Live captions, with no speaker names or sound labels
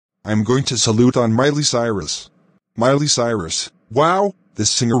I'm going to salute on Miley Cyrus. Miley Cyrus. Wow, this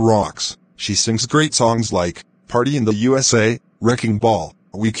singer rocks. She sings great songs like Party in the USA, Wrecking Ball,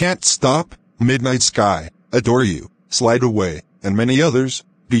 We Can't Stop, Midnight Sky, Adore You, Slide Away, and many others.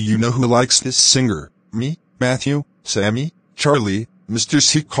 Do you know who likes this singer? Me, Matthew, Sammy, Charlie, Mr.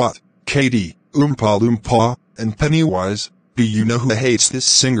 Secot, Katie, Oompa Loompa, and Pennywise. Do you know who hates this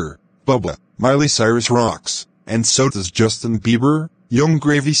singer? Bubba. Miley Cyrus rocks, and so does Justin Bieber. Young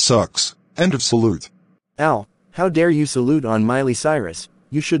Gravy sucks. End of salute. Al, how dare you salute on Miley Cyrus?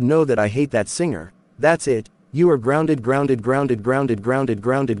 You should know that I hate that singer. That's it. You are grounded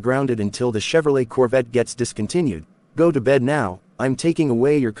until the Chevrolet Corvette gets discontinued. Go to bed now. I'm taking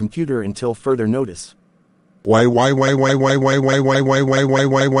away your computer until further notice. Why